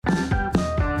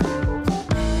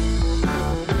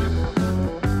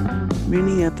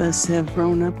Many of us have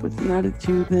grown up with the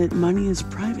attitude that money is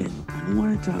private. I don't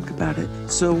want to talk about it.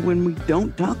 So when we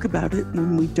don't talk about it,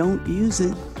 when we don't use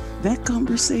it, that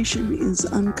conversation is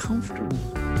uncomfortable.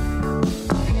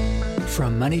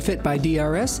 From MoneyFit by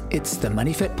DRS, it's the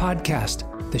MoneyFit Podcast,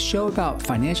 the show about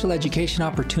financial education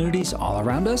opportunities all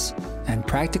around us and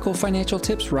practical financial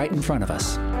tips right in front of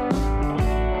us.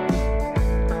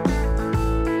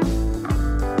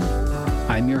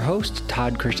 I'm your host,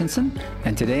 Todd Christensen,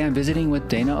 and today I'm visiting with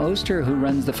Dana Oster, who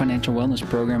runs the Financial Wellness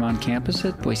Program on campus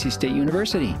at Boise State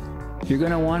University. You're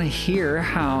going to want to hear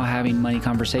how having money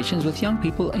conversations with young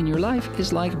people in your life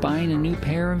is like buying a new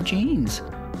pair of jeans.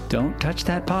 Don't touch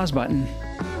that pause button.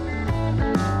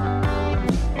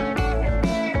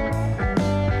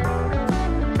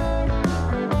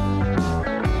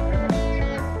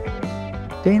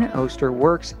 Dana Oster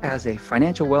works as a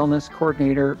financial wellness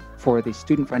coordinator for the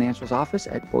Student Financials Office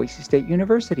at Boise State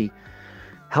University,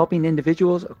 helping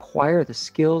individuals acquire the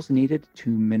skills needed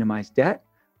to minimize debt,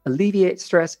 alleviate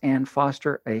stress, and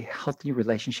foster a healthy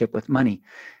relationship with money.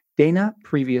 Dana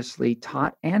previously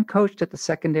taught and coached at the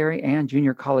secondary and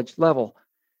junior college level.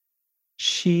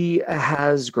 She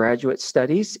has graduate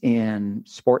studies in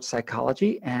sports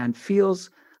psychology and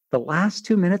feels the last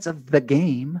 2 minutes of the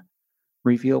game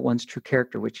reveal one's true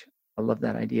character, which I love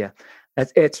that idea.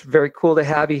 It's very cool to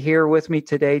have you here with me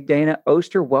today, Dana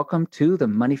Oster. Welcome to the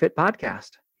MoneyFit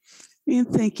Podcast. And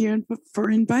thank you for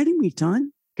inviting me, Todd.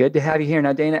 Good to have you here.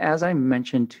 Now, Dana, as I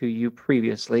mentioned to you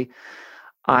previously,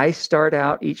 I start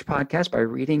out each podcast by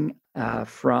reading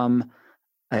from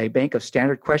a bank of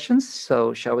standard questions.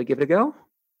 So shall we give it a go?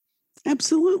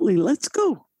 Absolutely. Let's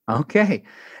go. Okay.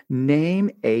 Name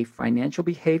a financial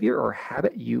behavior or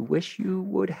habit you wish you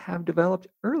would have developed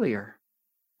earlier.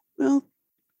 Well,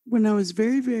 when I was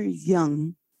very, very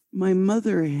young, my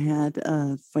mother had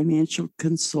a financial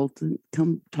consultant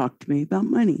come talk to me about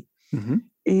money. Mm-hmm.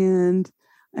 And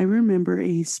I remember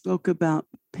he spoke about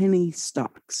penny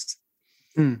stocks.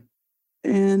 Mm.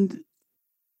 And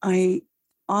I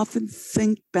often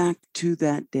think back to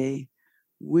that day,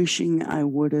 wishing I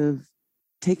would have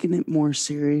taken it more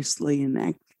seriously and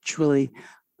actually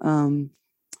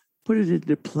put it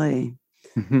into play.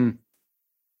 Mm-hmm.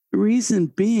 The reason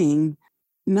being,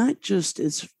 not just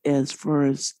as far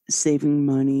as saving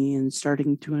money and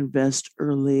starting to invest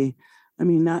early. I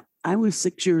mean, I was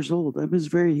 6 years old. I was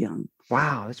very young.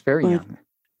 Wow, that's very young.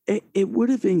 It would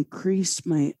have increased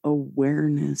my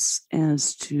awareness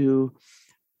as to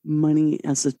money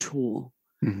as a tool.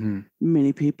 Mm-hmm.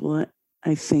 Many people,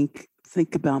 I think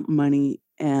about money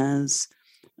as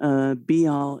be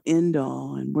all, end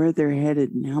all, and where they're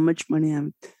headed and how much money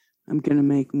I'm going to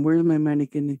make and where's my money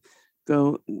going to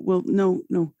go. Well,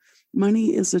 no.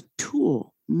 Money is a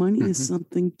tool. Money is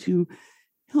something to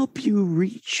help you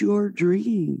reach your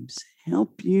dreams,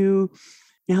 help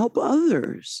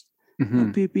others,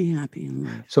 help you be happy in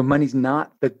life. So money's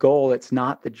not the goal. It's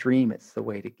not the dream. It's the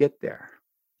way to get there.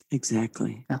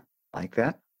 Exactly. Yeah, like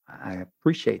that. I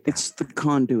appreciate that. It's the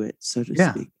conduit, so to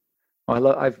speak.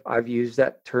 Well, I've used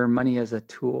that term, money as a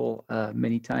tool,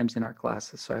 many times in our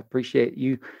classes. So I appreciate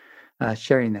you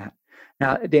sharing that.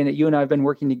 Now, Dana, you and I have been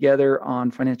working together on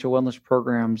financial wellness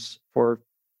programs for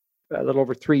a little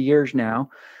over 3 years now.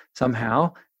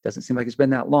 Somehow, doesn't seem like it's been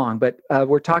that long, but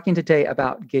we're talking today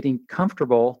about getting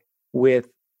comfortable with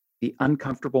the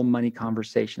uncomfortable money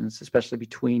conversations, especially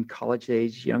between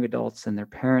college-age young adults and their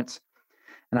parents.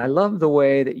 And I love the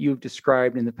way that you've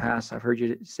described in the past, I've heard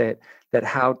you say it, that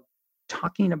how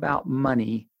talking about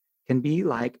money can be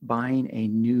like buying a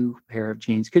new pair of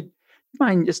jeans. Could you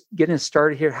mind just getting us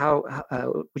started here? How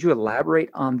would you elaborate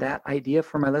on that idea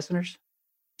for my listeners?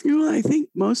 I think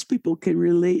most people can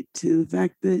relate to the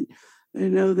fact that,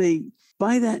 they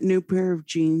buy that new pair of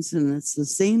jeans and it's the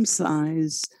same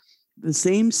size, the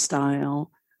same style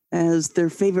as their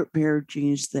favorite pair of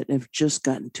jeans that have just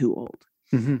gotten too old.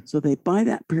 Mm-hmm. So they buy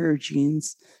that pair of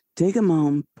jeans, take them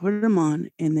home, put them on,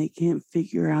 and they can't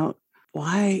figure out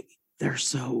why they're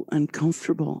so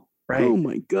uncomfortable. Right. Oh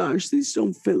my gosh, these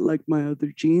don't fit like my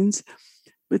other jeans.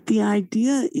 But the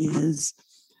idea is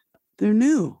they're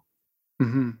new.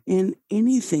 Mm-hmm. And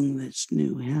anything that's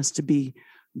new has to be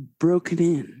broken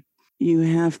in. You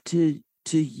have to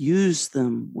use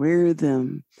them, wear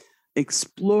them,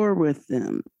 explore with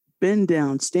them, bend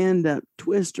down, stand up,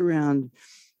 twist around,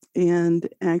 and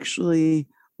actually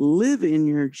live in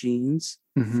your jeans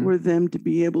for them to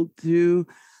be able to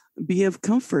be of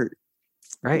comfort.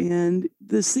 Right. And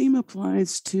the same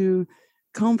applies to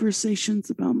conversations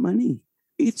about money.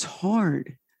 It's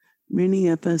hard. Many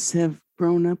of us have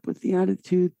grown up with the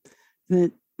attitude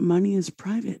that money is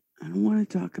private. I don't want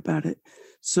to talk about it.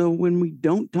 So when we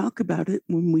don't talk about it,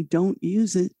 when we don't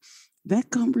use it, that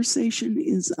conversation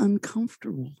is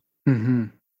uncomfortable. Hmm.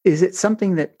 Is it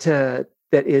something that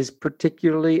is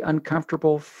particularly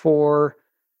uncomfortable for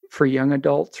young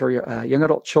adults or young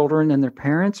adult children and their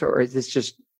parents, or is this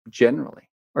just generally,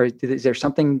 or is there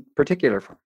something particular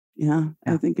for? Yeah,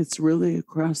 I Yeah. think it's really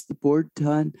across the board,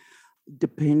 Todd,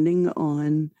 depending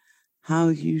on how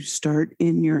you start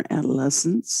in your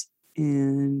adolescence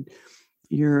and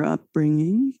your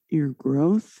upbringing, your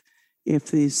growth.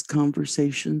 If these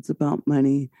conversations about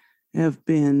money have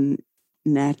been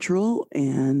natural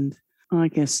and I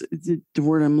guess the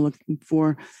word I'm looking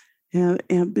for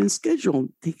have been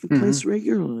scheduled, taking Hmm. place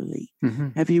regularly. Hmm.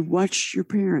 Have you watched your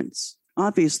parents?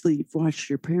 Obviously, you've watched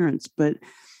your parents, but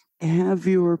have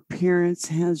your parents,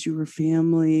 has your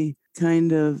family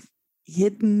kind of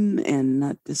hidden and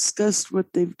not discussed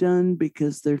what they've done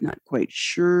because they're not quite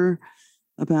sure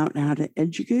about how to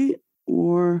educate?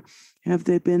 Or have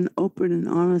they been open and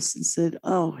honest and said,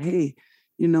 oh, hey,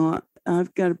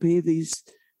 I've got to pay these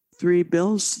 3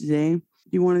 bills today. Do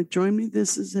you want to join me?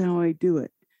 This is how I do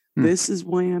it. Mm. This is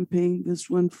why I'm paying this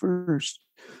one first.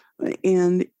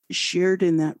 And shared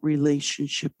in that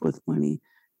relationship with money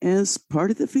as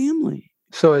part of the family.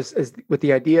 So as with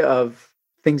the idea of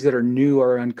things that are new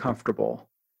or uncomfortable,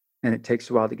 and it takes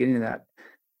a while to get into that,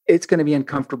 it's going to be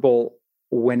uncomfortable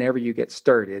whenever you get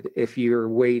started. If you're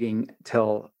waiting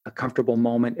till a comfortable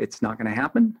moment, it's not going to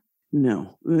happen.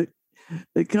 No,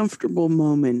 the comfortable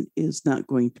moment is not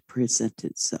going to present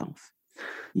itself.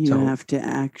 You So, have to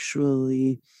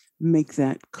actually make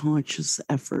that conscious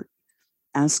effort.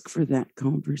 Ask for that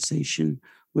conversation,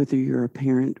 whether you're a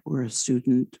parent or a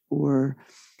student or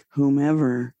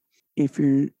whomever. If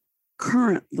you're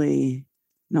currently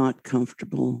not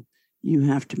comfortable, you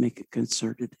have to make a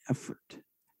concerted effort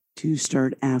to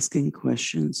start asking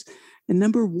questions. And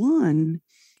number one,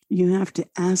 you have to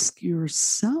ask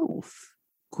yourself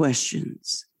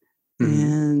questions. mhm.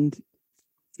 And,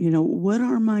 what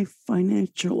are my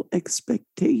financial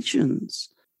expectations?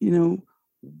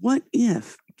 What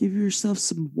if? Give yourself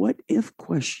some what if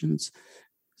questions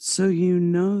so you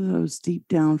know those deep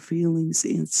down feelings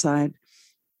inside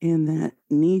and that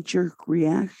knee jerk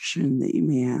reaction that you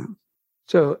may have.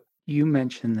 So you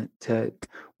mentioned that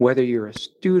whether you're a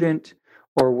student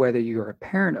or whether you're a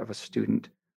parent of a student,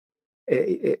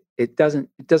 it doesn't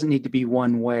need to be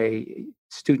one way.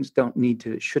 Students don't need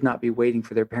to should not be waiting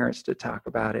for their parents to talk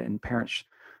about it, and parents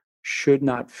should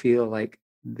not feel like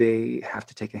they have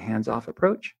to take a hands off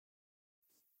approach.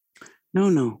 No,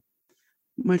 no,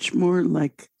 much more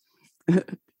like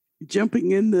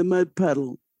jumping in the mud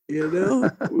puddle.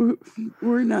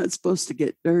 We're not supposed to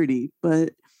get dirty,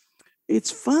 but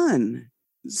it's fun.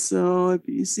 So if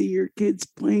you see your kids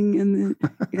playing in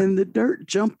the dirt,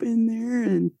 jump in there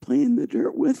and play in the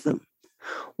dirt with them.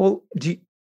 Well,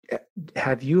 uh,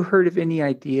 have you heard of any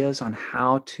ideas on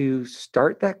how to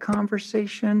start that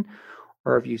conversation,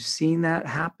 or have you seen that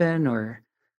happen? Or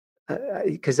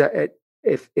because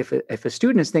if a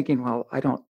student is thinking, well, I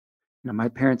don't, my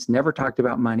parents never talked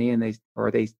about money, and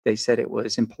they said it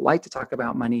was impolite to talk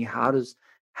about money. How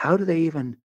do they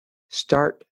even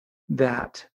start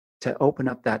that to open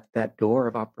up that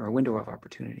door or window of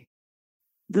opportunity?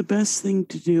 The best thing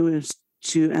to do is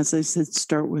to, as I said,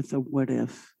 start with a what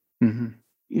if. Hmm.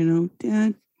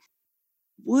 Dad,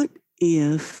 what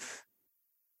if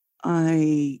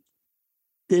I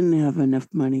didn't have enough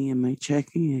money in my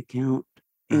checking account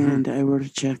Hmm. and I wrote a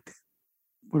check?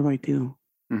 What do I do?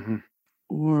 Hmm.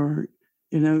 Or,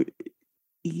 you know,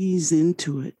 ease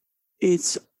into it.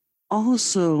 It's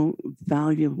also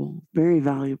valuable, very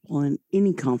valuable in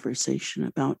any conversation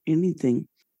about anything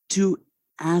to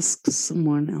ask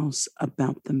someone else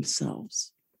about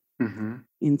themselves Hmm.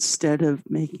 instead of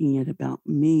making it about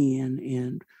me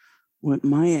and what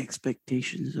my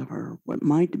expectations are, what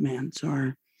my demands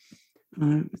are. I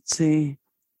would say,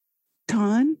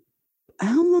 Todd,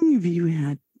 how long have you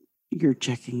had your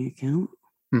checking account?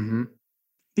 Hmm.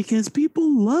 Because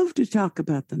people love to talk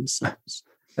about themselves.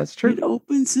 That's true. It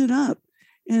opens it up.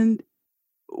 And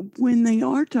when they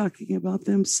are talking about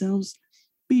themselves,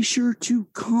 be sure to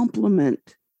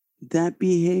compliment that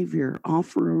behavior,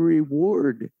 offer a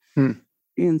reward Mm.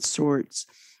 in sorts.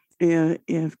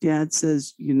 If dad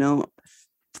says,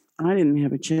 I didn't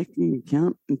have a checking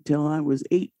account until I was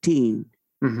 18.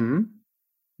 Hmm.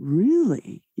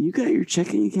 Really? You got your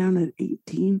checking account at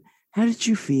 18? How did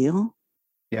you feel?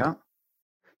 Yeah.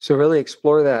 So really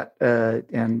explore that,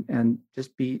 and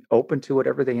just be open to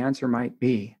whatever the answer might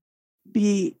be.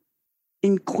 Be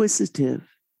inquisitive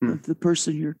Mm. of the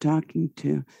person you're talking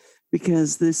to.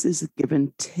 because this is a give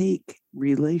and take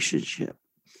relationship.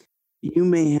 You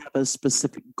may have a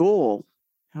specific goal,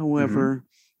 however,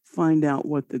 find out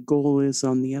what the goal is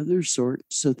on the other sort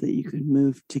so that you can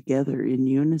move together in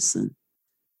unison.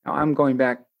 Now, I'm going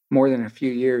back more than a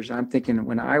few years. I'm thinking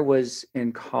when I was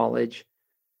in college,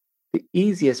 the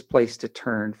easiest place to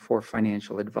turn for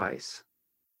financial advice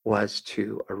was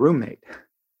to a roommate.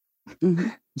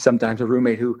 Mhm. Sometimes a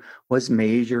roommate who was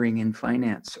majoring in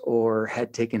finance or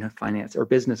had taken a finance or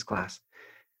business class.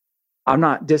 I'm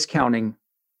not discounting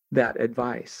that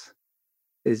advice.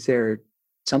 Is there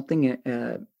something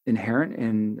inherent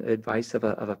in advice of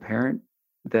a parent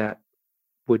that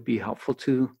would be helpful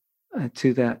to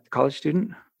that college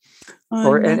student?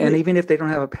 Or Now and that even if they don't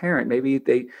have a parent, maybe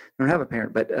they don't have a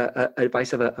parent, but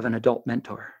advice of an adult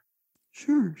mentor.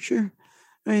 Sure, sure.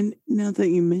 And now that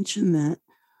you mention that,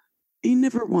 you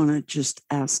never want to just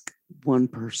ask one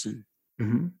person.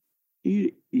 Mhm.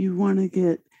 You want to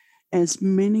get as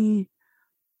many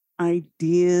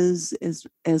ideas,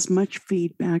 as much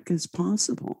feedback as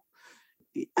possible.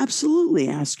 Absolutely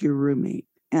ask your roommate,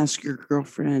 ask your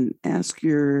girlfriend, ask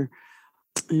your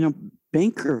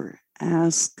banker,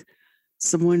 ask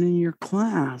someone in your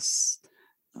class.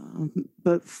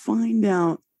 But find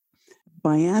out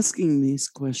by asking these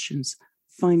questions,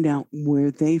 find out where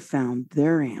they found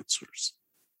their answers.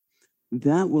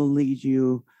 That will lead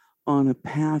you on a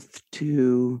path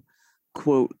to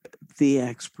quote the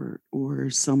expert or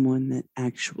someone that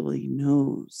actually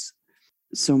knows.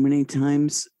 So many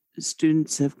times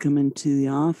students have come into the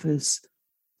office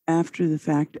after the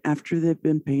fact, after they've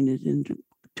been painted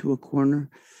into a corner,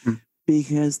 Mm.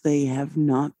 because they have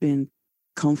not been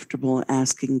comfortable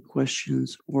asking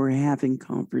questions or having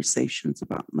conversations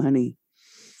about money.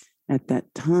 At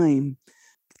that time,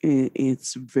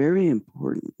 it's very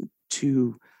important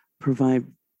to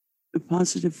provide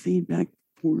positive feedback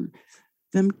for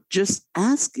them just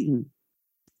asking.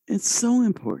 It's so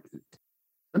important.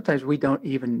 Sometimes we don't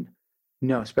even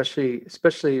know, especially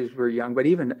as we're young, but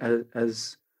even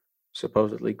as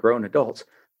supposedly grown adults,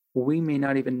 we may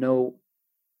not even know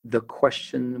the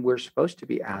question we're supposed to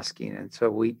be asking, and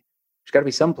so there's got to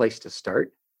be some place to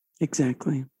start.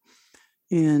 Exactly.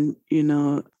 And,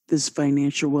 this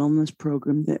financial wellness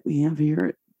program that we have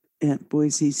here at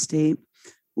Boise State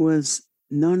was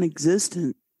non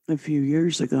existent a few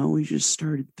years ago. We just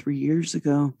started 3 years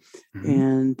ago, Mhm.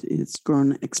 and it's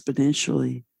grown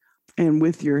exponentially. And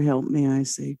with your help, may I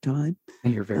say, Todd?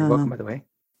 And you're very welcome, by Um, the way.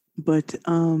 but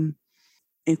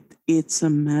it's a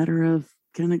matter of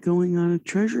kind of going on a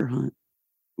treasure hunt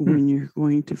Hmm. when you're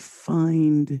going to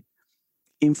find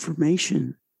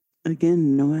information.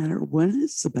 Again, no matter what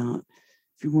it's about,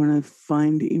 if you want to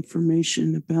find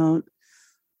information about,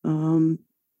 um,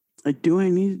 do I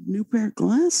need a new pair of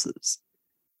glasses?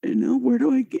 Where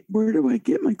do I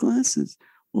get my glasses?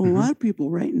 Well, a Hmm. lot of people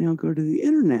right now go to the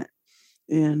internet,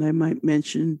 and I might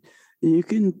mention you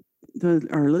can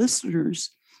our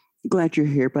listeners. Glad you're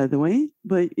here, by the way.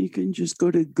 But you can just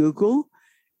go to Google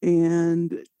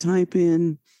and type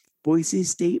in Boise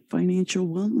State Financial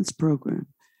Wellness Program.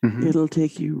 Hmm. It'll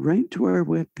take you right to our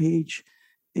webpage,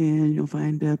 and you'll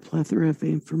find a plethora of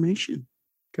information.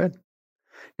 Good.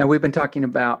 Now we've been talking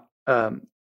about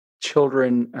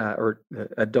children or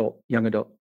young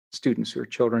adult students who are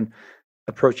children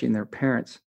approaching their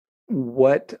parents.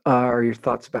 What are your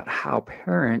thoughts about how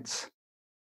parents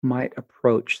might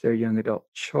approach their young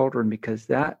adult children? Because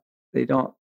that they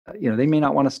don't, they may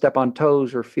not want to step on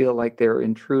toes or feel like they're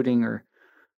intruding, or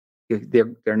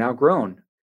they're now grown,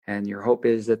 and your hope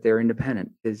is that they're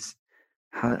independent. Is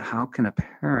how can a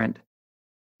parent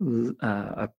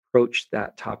approach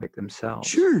that topic themselves?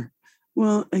 Sure.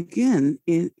 Well, again,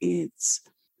 it's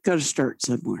got to start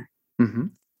somewhere. Hmm.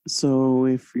 So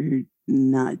if you're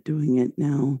not doing it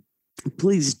now,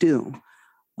 please do.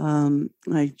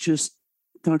 I just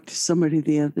talked to somebody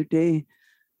the other day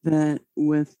that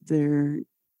with their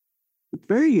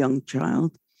very young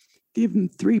child, gave them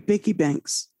 3 piggy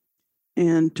banks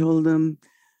and told them,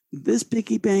 this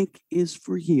piggy bank is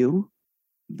for you.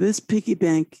 This piggy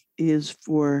bank is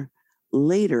for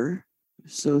later,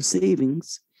 so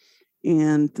savings.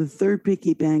 And the third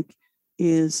piggy bank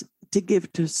is to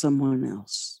give to someone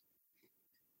else.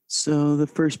 So the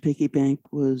first piggy bank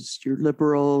was your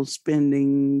liberal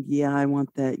spending. Yeah, I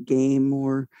want that game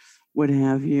or what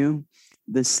have you.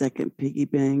 The second piggy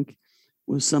bank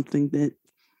was something that,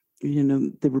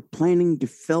 they were planning to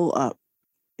fill up.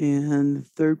 And the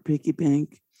third piggy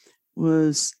bank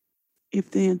was if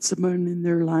they had someone in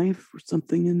their life or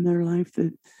something in their life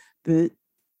that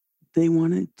they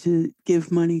wanted to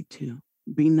give money to,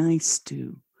 be nice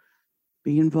to,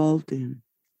 be involved in.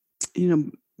 You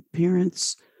know,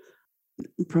 parents,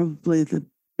 probably the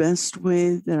best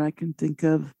way that I can think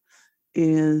of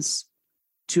is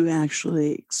to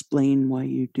actually explain why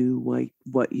you do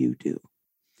what you do.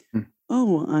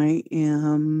 Oh, I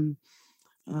am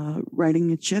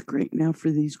writing a check right now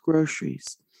for these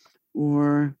groceries,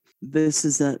 or this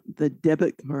is the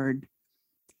debit card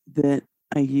that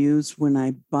I use when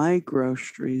I buy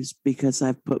groceries because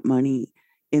I've put money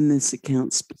in this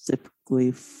account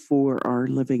specifically for our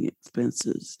living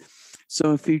expenses.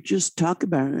 So if you just talk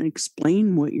about it and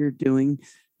explain what you're doing,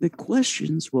 the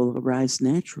questions will arise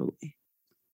naturally.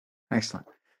 Excellent.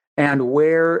 And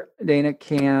where, Dana,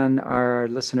 can our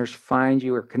listeners find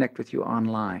you or connect with you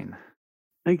online?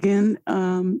 Again,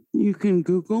 you can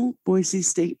Google Boise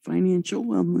State Financial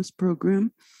Wellness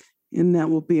Program, and that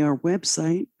will be our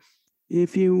website.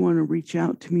 If you want to reach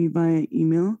out to me via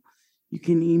email, you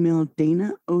can email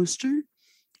Dana Oster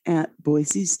at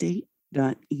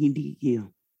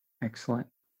boisestate.edu. Excellent.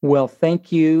 Well,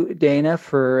 thank you, Dana,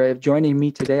 for joining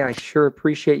me today. I sure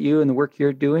appreciate you and the work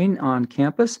you're doing on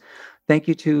campus. Thank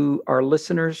you to our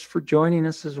listeners for joining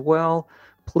us as well.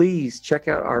 Please check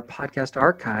out our podcast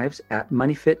archives at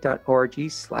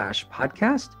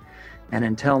moneyfit.org/podcast. And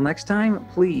until next time,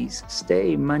 please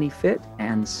stay money fit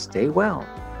and stay well.